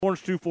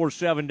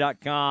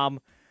horns247.com,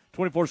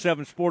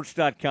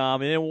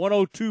 247sports.com, and then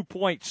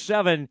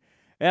 102.7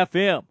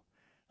 FM.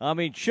 I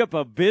mean, Chip,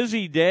 a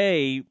busy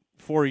day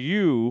for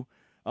you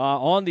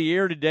on the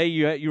air today.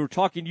 You were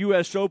talking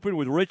U.S. Open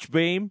with Rich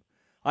Beam.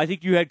 I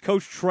think you had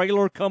Coach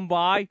Traylor come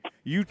by,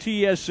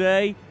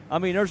 UTSA. I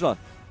mean,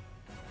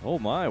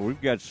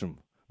 we've got some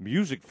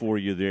music for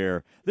you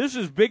there. This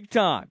is big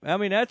time. I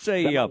mean, that's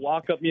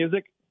walk-up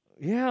music.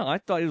 Yeah, I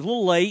thought it was a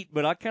little late,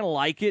 but I kind of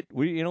like it.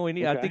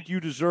 Okay. I think you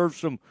deserve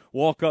some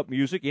walk-up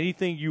music,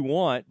 anything you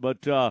want.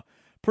 But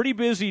pretty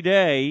busy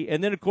day,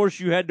 and then of course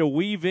you had to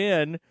weave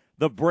in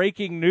the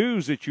breaking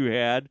news that you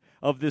had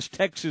of this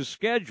Texas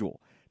schedule.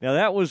 Now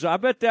I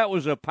bet that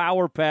was a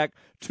power pack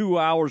 2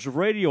 hours of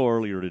radio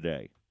earlier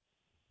today.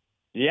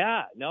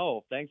 Yeah,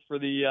 no, thanks for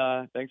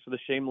the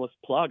shameless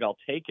plug. I'll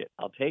take it.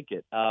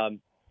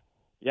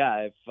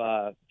 If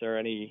there are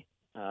any,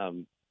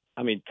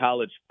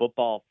 college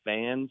football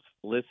fans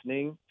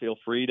listening, feel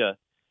free to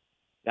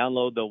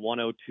download the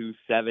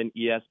 102.7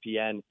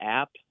 ESPN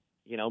app.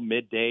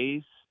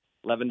 Middays,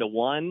 11 to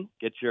 1,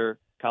 get your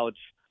college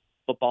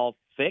football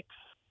fix.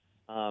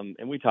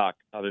 And we talk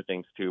other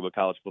things too, but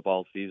college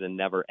football season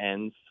never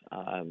ends.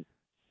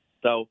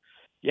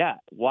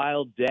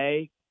 Wild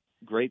day,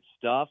 great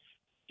stuff.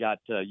 Got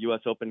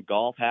U.S. Open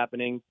golf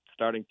happening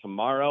starting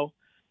tomorrow.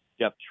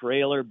 Jeff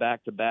Traylor,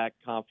 back-to-back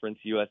Conference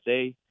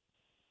USA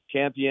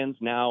champions,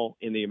 now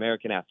in the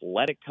American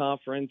Athletic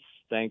Conference,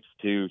 thanks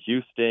to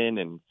Houston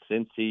and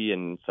Cincy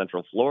and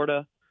Central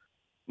Florida.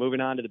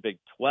 Moving on to the Big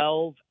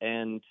 12.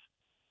 And,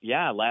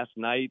 last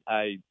night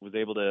I was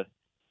able to,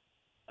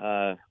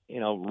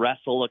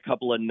 wrestle a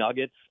couple of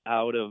nuggets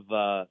out of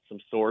some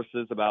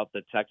sources about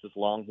the Texas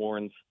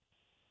Longhorns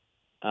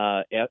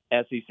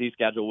SEC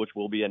schedule, which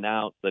will be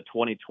announced, the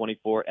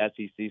 2024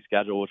 SEC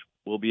schedule, which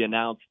will be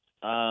announced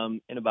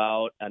in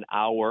about an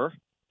hour,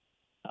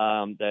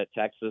 that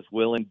Texas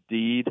will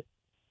indeed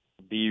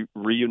be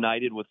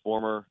reunited with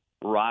former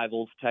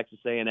rivals Texas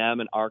A&M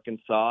and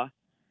Arkansas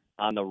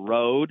on the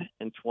road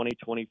in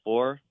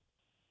 2024,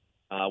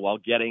 while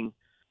getting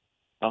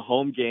a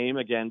home game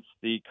against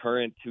the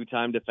current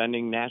two-time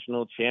defending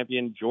national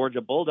champion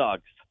Georgia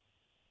Bulldogs.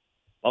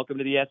 Welcome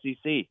to the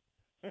SEC.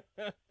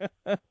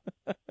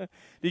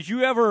 Did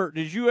you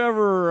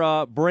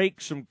ever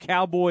break some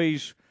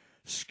Cowboys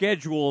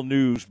schedule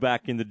news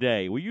back in the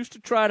day? We used to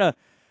try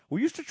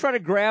to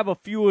grab a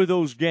few of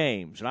those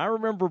games, and I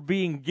remember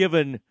being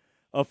given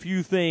a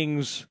few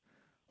things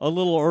a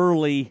little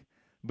early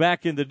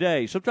back in the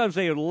day. Sometimes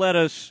they would let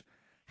us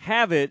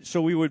have it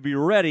so we would be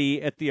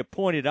ready at the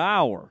appointed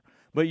hour.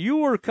 But you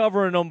were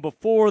covering them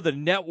before the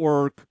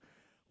network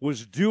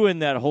was doing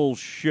that whole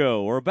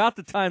show, or about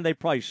the time they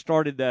probably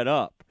started that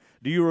up.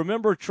 Do you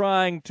remember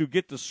trying to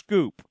get the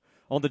scoop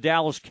on the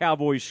Dallas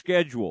Cowboys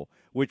schedule,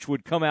 which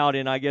would come out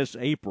in, I guess,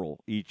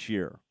 April each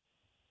year?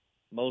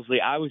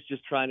 Mosley, I was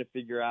just trying to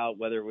figure out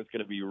whether it was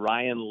going to be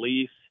Ryan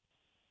Leaf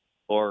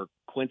or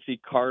Quincy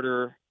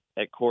Carter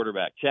at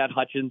quarterback. Chad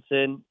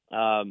Hutchinson.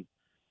 Chutch.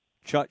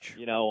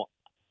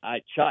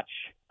 Chutch.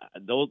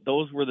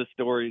 Those were the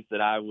stories that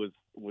I was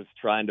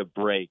trying to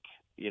break.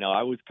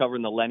 I was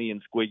covering the Lenny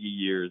and Squiggy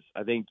years.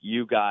 I think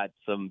you got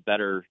some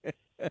better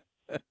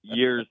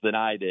years than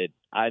I did.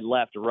 I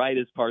left right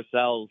as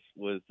Parcells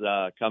was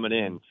coming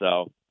in,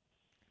 so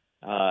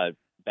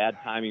bad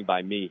timing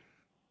by me.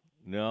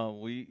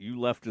 No, you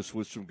left us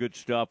with some good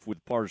stuff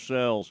with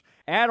Parcells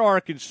at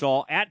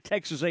Arkansas, at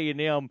Texas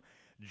A&M,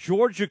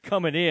 Georgia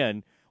coming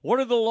in. What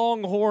are the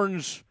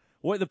Longhorns?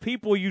 What the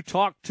people you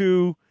talk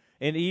to,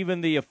 and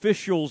even the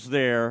officials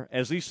there,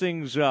 as these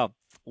things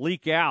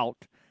leak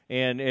out,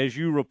 and as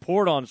you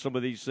report on some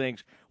of these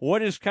things,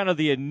 what is kind of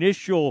the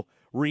initial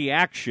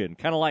reaction?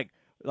 Kind of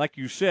like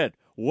you said,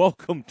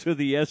 welcome to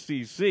the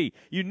SEC.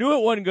 You knew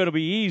it wasn't going to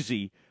be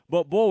easy,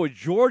 but boy, with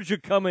Georgia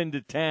coming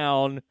to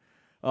town,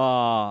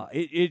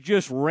 it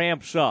just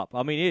ramps up.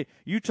 I mean,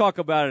 you talk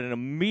about an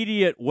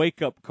immediate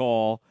wake-up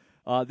call.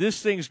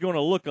 This thing's going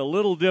to look a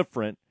little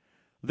different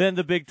than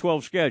the Big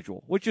 12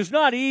 schedule, which is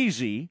not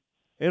easy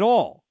at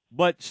all.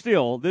 But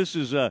still, this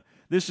is a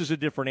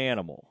different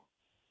animal.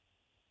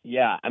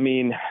 Yeah, I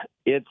mean,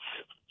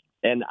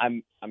 and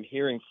I'm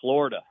hearing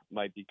Florida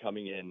might be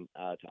coming in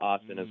to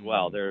Austin as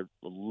well. They're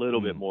a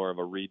little bit more of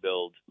a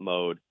rebuild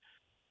mode.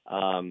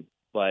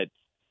 But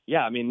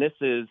yeah, I mean, this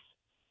is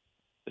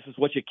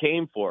what you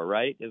came for,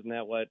 right? Isn't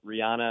that what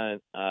Rihanna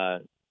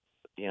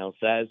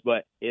says?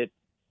 But it's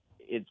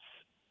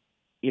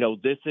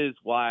this is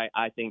why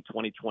I think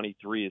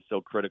 2023 is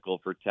so critical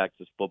for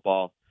Texas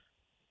football.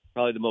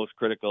 Probably the most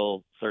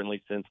critical,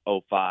 certainly since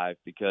 2005,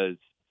 because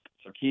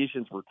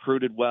Sarkisian's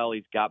recruited well.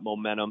 He's got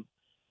momentum.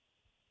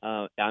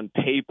 On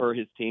paper,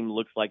 his team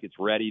looks like it's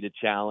ready to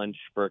challenge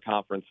for a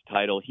conference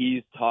title.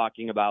 He's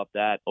talking about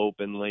that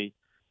openly.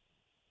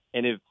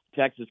 And if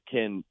Texas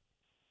can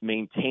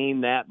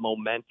maintain that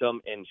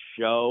momentum and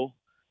show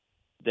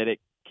that it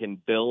can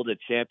build a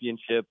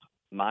championship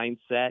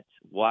mindset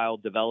while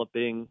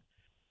developing,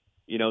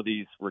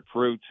 these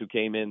recruits who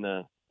came in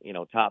the,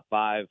 top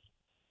 5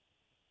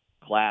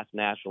 class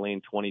nationally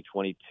in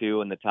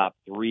 2022 and the top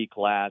 3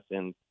 class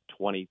in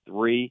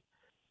 23.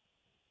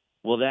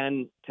 Well,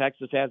 then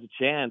Texas has a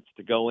chance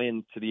to go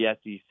into the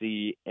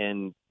SEC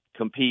and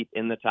compete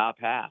in the top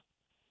half.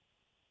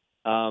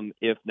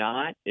 If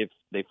not, if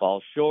they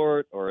fall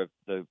short, or if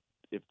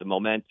the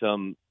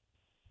momentum,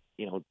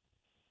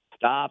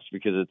 stops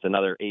because it's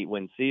another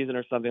 8-win season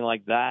or something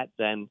like that,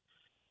 then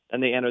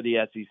they enter the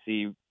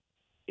SEC,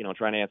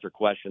 trying to answer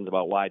questions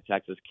about why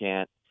Texas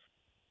can't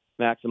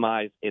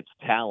maximize its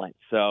talent.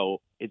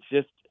 So it's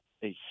just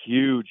a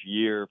huge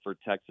year for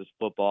Texas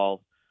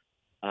football,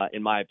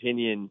 in my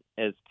opinion,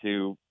 as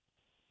to,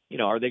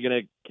 are they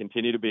going to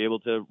continue to be able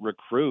to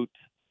recruit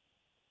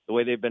the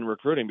way they've been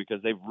recruiting,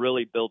 because they've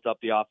really built up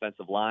the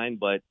offensive line,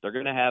 but they're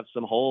going to have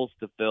some holes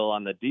to fill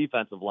on the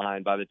defensive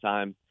line by the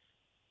time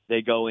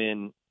they go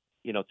in,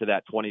 to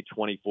that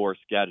 2024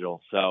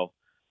 schedule. So,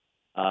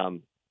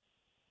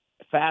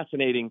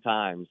 fascinating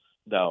times,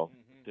 though,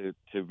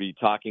 to be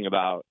talking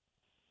about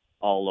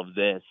all of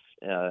this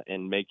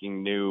and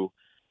making new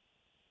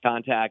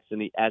contacts in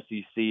the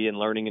SEC and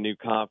learning a new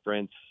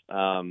conference.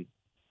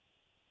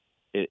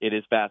 It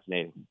is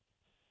fascinating.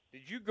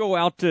 Did you go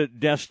out to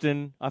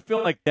Destin? I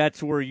feel like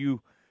that's where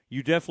you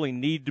definitely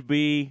need to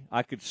be.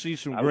 I could see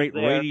some great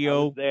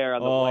radio. I was there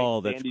on the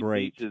white that's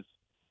great. Beaches.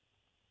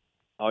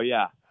 Oh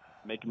yeah,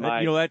 making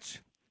my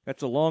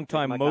that's a long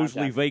time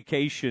Mosley contact.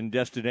 Vacation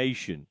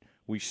destination.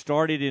 We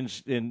started in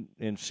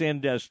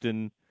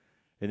Sandestin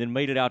and then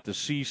made it out to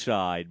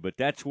Seaside, but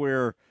that's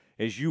where,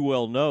 as you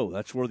well know,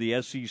 that's where the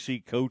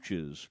SEC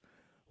coaches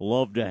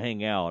love to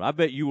hang out. I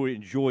bet you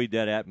enjoyed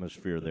that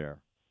atmosphere there.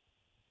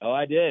 Oh,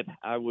 I did.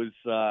 I was,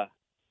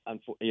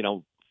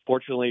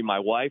 fortunately, my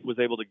wife was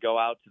able to go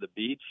out to the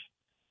beach,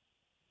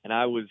 and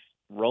I was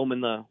roaming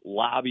the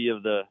lobby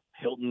of the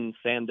Hilton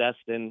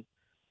Sandestin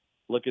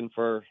looking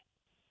for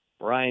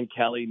Brian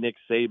Kelly, Nick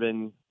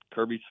Saban,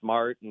 Kirby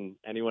Smart, and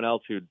anyone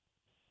else who'd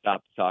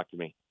stop to talk to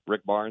me.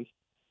 Rick Barnes,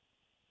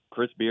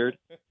 Chris Beard.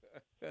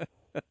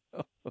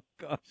 Oh,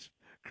 gosh.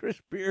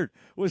 Chris Beard,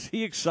 was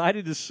he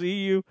excited to see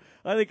you?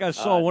 I think I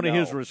saw one of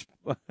his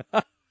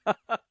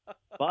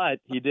But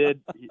he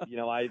did,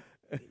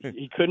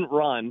 he couldn't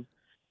run.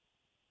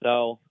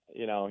 So,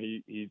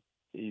 he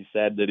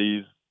said that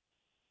he's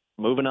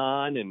moving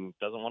on and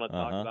doesn't want to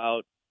talk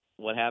about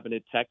what happened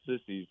at Texas.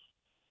 He's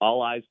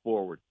all eyes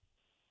forward.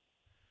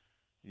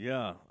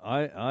 Yeah,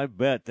 I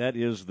bet that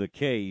is the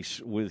case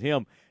with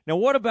him. Now,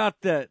 what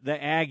about the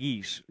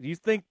Aggies? Do you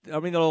think, the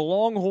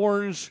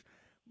Longhorns,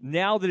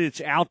 now that it's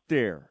out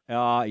there,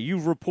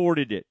 you've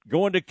reported it,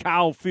 going to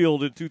Kyle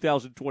Field in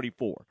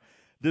 2024,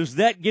 does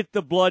that get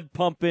the blood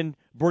pumping,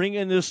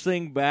 bringing this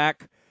thing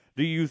back?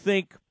 Do you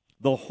think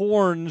the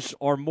Horns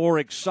are more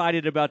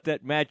excited about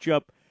that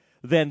matchup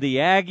than the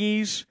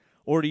Aggies?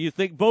 Or do you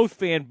think both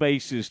fan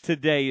bases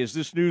today, as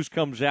this news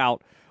comes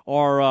out,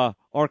 are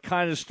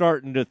kind of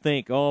starting to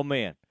think, oh,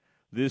 man,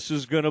 this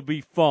is going to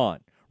be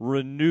fun,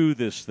 renew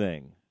this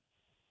thing?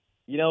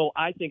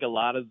 I think a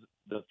lot of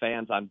the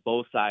fans on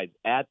both sides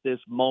at this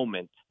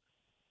moment,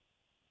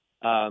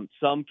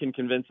 some can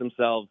convince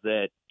themselves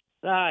that,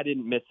 I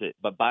didn't miss it.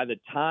 But by the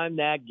time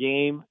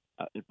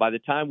by the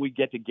time we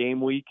get to game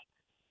week,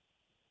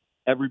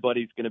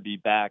 everybody's going to be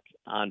back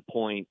on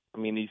point.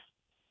 These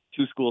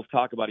two schools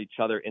talk about each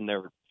other in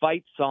their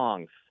fight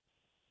songs.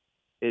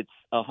 It's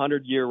a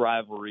 100-year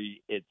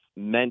rivalry. It's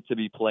meant to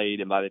be played.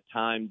 And by the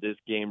time this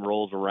game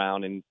rolls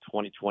around in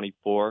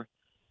 2024,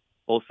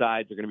 both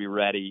sides are going to be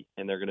ready,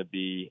 and they're going to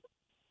be,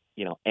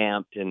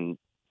 amped and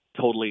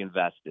totally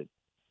invested.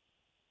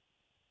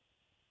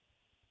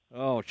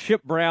 Oh,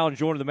 Chip Brown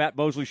joining the Matt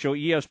Mosley Show,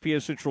 ESPN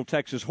Central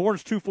Texas,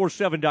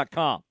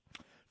 horns247.com,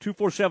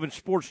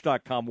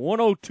 247sports.com,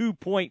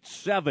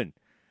 102.7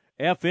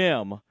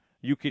 FM.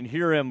 You can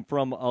hear him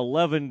from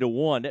 11 to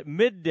 1. At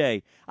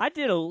midday, I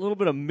did a little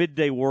bit of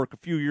midday work a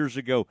few years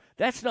ago.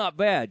 That's not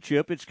bad,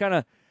 Chip. It's kind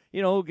of,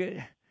 you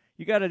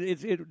got to,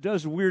 it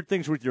does weird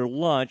things with your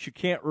lunch. You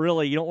don't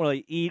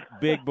really eat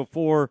big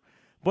before,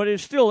 but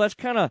it's still, that's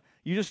kind of,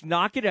 you just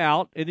knock it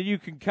out, and then you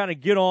can kind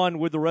of get on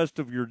with the rest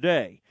of your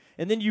day.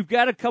 And then you've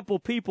got a couple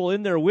people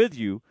in there with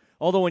you,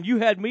 although when you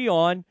had me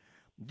on,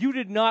 you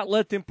did not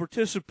let them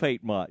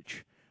participate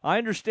much. I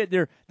understand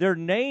their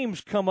names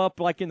come up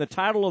like in the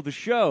title of the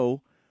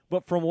show,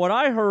 but from what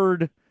I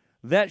heard,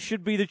 that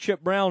should be the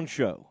Chip Brown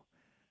Show.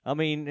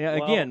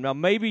 Again, now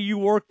maybe you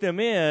work them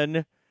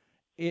in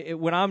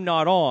when I'm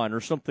not on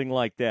or something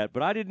like that,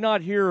 but I did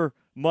not hear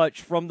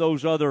much from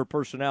those other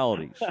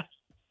personalities.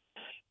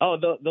 Oh,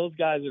 those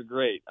guys are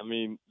great.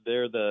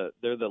 They're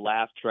the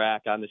laugh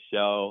track on the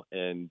show,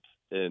 and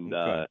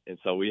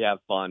so we have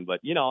fun. But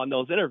on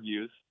those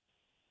interviews,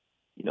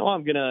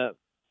 I'm gonna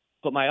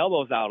put my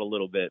elbows out a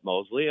little bit,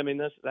 Mosley.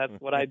 That's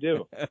what I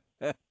do.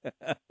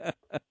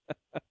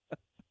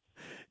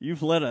 You've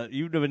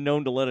been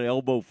known to let an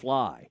elbow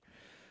fly,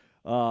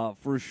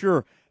 for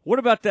sure. What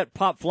about that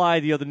pop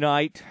fly the other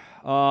night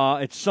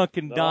at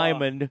Sunken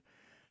Diamond?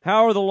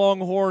 How are the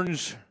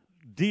Longhorns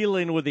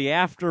dealing with the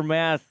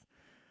aftermath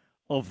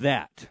of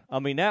that. I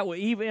mean,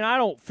 even I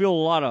don't feel a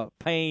lot of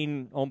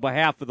pain on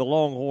behalf of the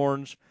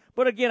Longhorns.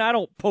 But again, I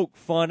don't poke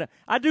fun.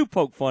 I do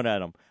poke fun at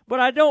them, but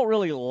I don't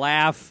really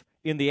laugh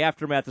in the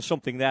aftermath of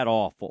something that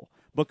awful,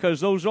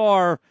 because those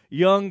are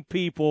young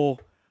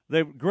people.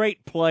 They're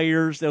great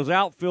players. Those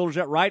outfielders,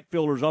 that right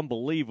fielder is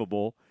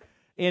unbelievable.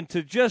 And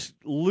to just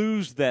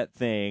lose that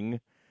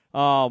thing,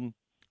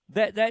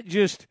 that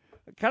just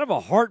kind of a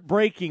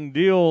heartbreaking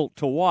deal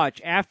to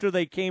watch after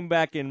they came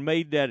back and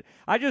made that.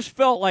 I just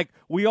felt like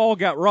we all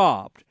got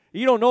robbed.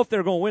 You don't know if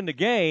they're going to win the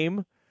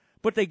game,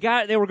 but they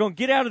were going to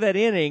get out of that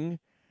inning,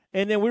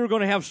 and then we were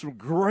going to have some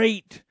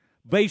great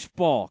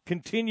baseball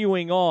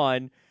continuing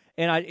on.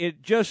 And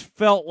it just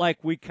felt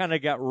like we kind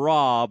of got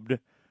robbed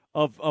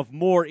of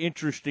more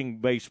interesting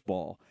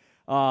baseball.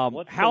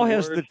 How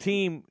has the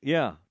team?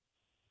 Yeah.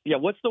 Yeah,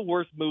 what's the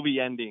worst movie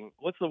ending?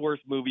 What's the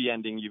worst movie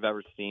ending you've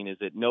ever seen? Is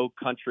it No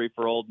Country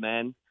for Old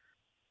Men?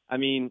 I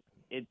mean,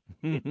 it's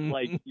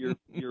like you're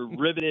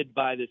riveted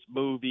by this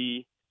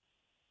movie.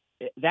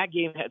 That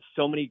game had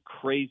so many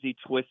crazy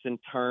twists and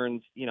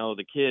turns. You know,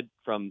 the kid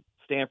from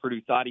Stanford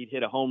who thought he'd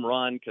hit a home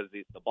run because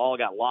the ball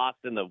got lost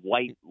in the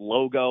white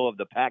logo of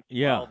the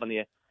Pac-12.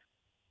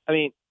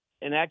 Yeah.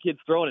 And that kid's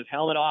throwing his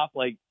helmet off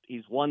like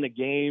he's won the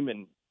game,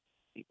 and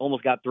he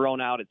almost got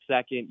thrown out at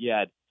second. You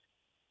had,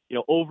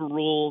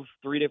 overrules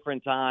 3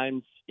 different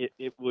times.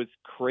 It was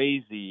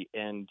crazy.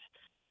 And,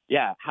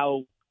 yeah,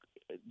 how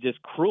just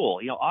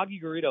cruel.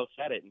 Augie Garrido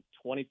said it in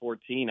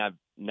 2014. I've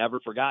never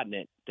forgotten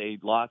it. They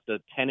lost a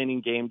 10-inning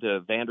game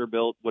to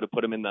Vanderbilt, would have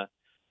put them in the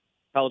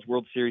College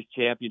World Series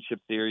Championship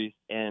Series,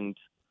 and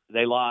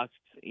they lost,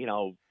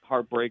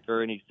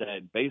 heartbreaker. And he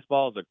said,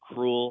 baseball is a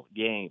cruel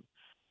game.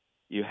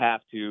 You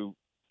have to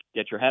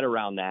get your head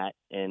around that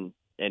and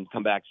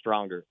come back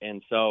stronger.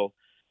 And so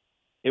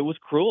it was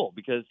cruel,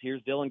 because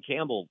here's Dylan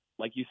Campbell,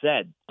 like you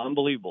said,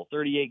 unbelievable,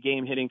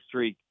 38-game hitting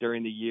streak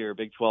during the year,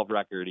 Big 12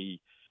 record.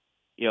 He,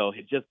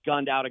 had just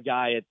gunned out a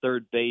guy at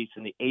third base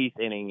in the 8th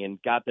inning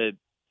and got a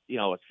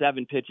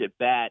 7-pitch at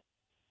bat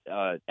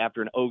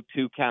after an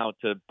 0-2 count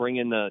to bring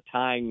in the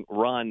tying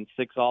run,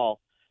 6-all.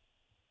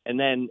 And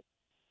then,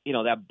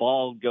 that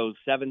ball goes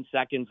 7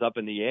 seconds up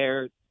in the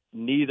air.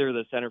 Neither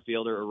the center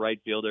fielder or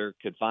right fielder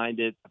could find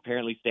it.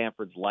 Apparently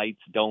Stanford's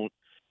lights don't,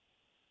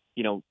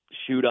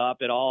 shoot up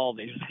at all.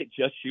 They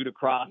just shoot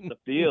across the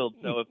field.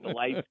 So if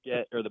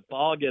the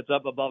ball gets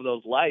up above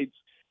those lights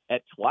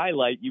at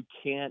twilight, you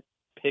can't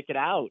pick it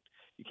out.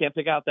 You can't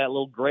pick out that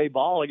little gray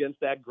ball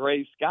against that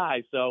gray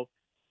sky. So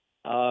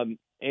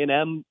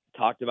A&M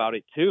talked about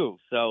it too.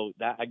 So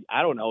that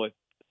I don't know if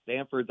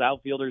Stanford's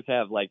outfielders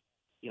have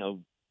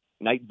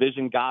night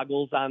vision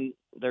goggles on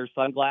their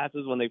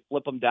sunglasses when they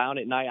flip them down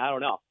at night. I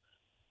don't know.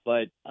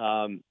 But,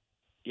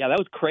 yeah, that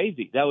was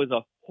crazy. That was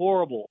a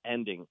horrible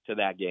ending to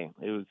that game.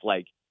 It was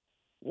like,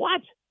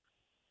 what?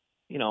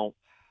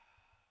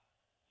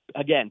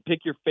 Again,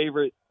 pick your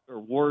favorite or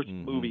worst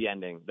movie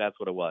ending. That's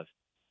what it was.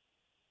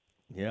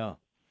 Yeah.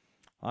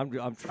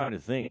 I'm trying to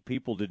think.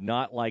 People did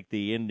not like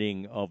the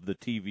ending of the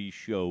TV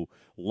show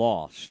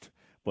Lost.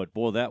 But,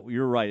 boy,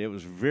 you're right. It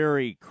was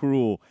very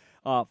cruel.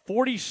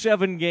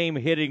 47-game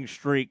hitting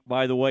streak,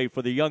 by the way,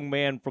 for the young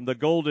man from the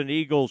Golden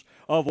Eagles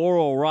of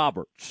Oral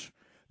Roberts,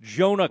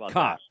 Jonah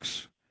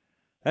Cox.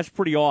 That's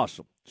pretty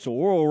awesome. So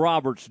Oral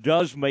Roberts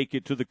does make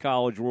it to the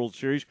College World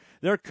Series.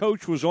 Their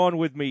coach was on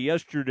with me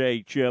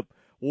yesterday, Chip.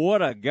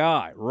 What a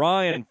guy,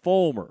 Ryan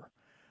Fulmer.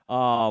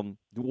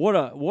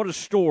 What a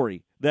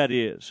story that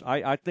is.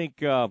 I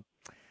think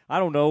I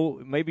don't know,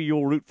 maybe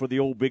you'll root for the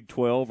old Big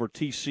 12 or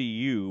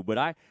TCU, but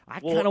I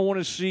kind of want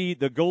to see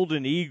the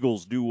Golden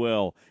Eagles do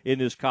well in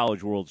this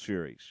College World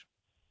Series.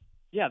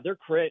 Yeah, they're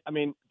great. I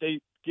mean, they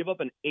give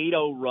up an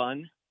 8-0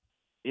 run,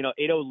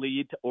 8-0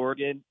 lead to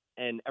Oregon,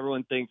 and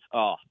everyone thinks,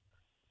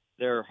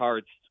 their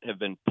hearts have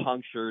been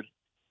punctured.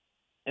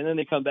 And then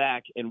they come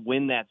back and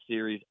win that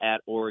series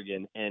at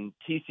Oregon. And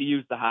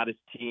TCU's the hottest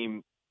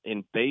team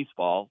in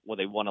baseball. Well,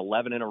 they won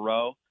 11 in a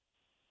row.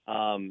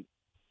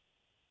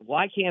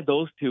 Why can't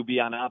those two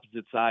be on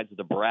opposite sides of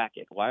the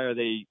bracket? Why are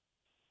they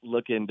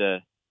looking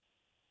to,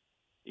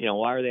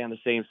 why are they on the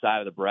same side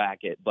of the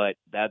bracket? But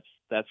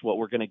that's what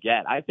we're going to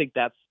get. I think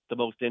that's the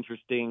most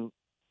interesting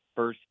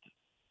first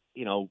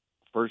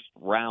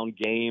round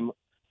game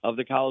of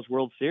the College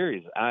World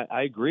Series.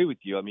 I agree with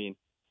you. I mean,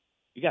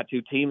 you got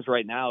two teams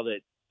right now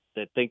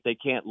that think they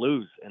can't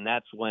lose, and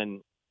that's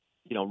when,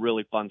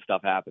 really fun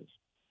stuff happens.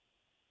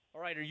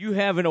 All right, are you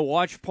having a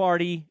watch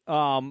party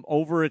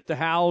over at the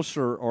house,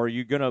 or are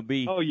you going to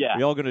be? Oh, yeah.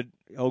 Y'all going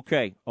to?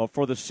 Okay,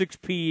 for the 6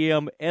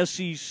 p.m.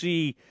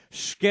 SEC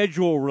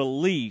schedule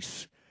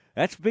release.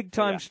 That's big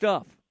time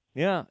stuff.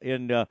 Yeah,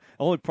 and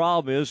only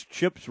problem is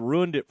Chip's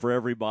ruined it for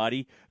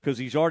everybody because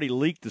he's already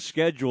leaked the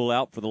schedule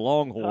out for the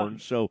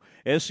Longhorns. So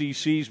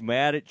SEC's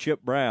mad at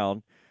Chip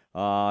Brown.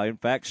 In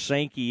fact,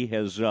 Sankey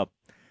has.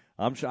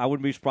 I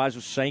wouldn't be surprised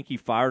if Sankey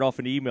fired off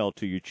an email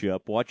to you,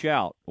 Chip. Watch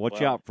out.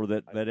 Watch out for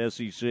that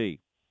SEC.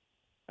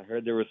 I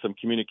heard there was some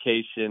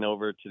communication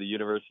over to the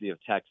University of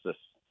Texas,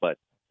 but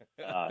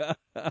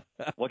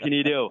what can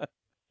you do?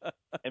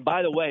 And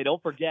by the way,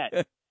 don't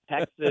forget,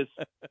 Texas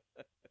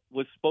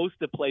was supposed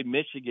to play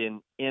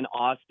Michigan in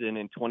Austin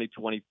in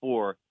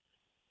 2024,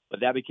 but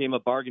that became a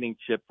bargaining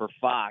chip for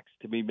Fox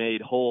to be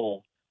made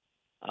whole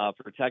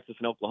for Texas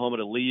and Oklahoma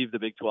to leave the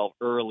Big 12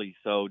 early.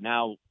 So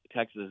now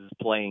Texas is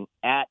playing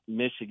at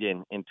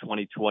Michigan in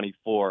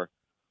 2024.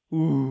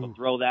 So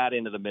throw that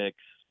into the mix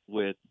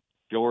with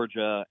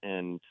Georgia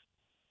and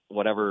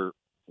whatever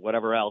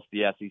else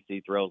the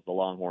SEC throws the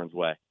Longhorns'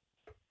 way.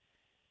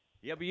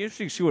 Yeah, it'll be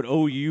interesting to see what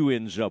OU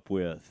ends up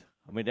with.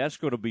 I mean, that's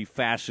going to be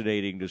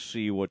fascinating to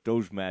see what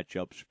those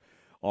matchups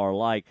are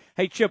like.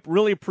 Hey, Chip,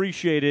 really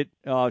appreciate it.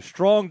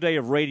 Strong day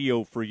of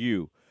radio for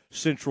you.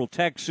 Central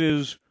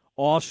Texas,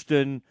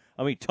 Austin.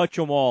 I mean, touch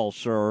them all,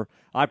 sir.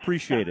 I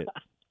appreciate it.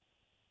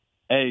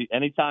 Hey,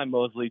 anytime,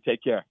 Mosley.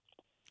 Take care.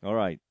 All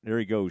right, there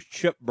he goes.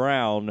 Chip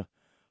Brown,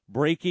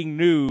 breaking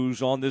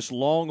news on this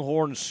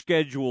Longhorn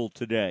schedule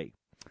today.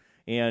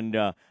 And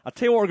I'll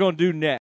tell you what we're going to do next.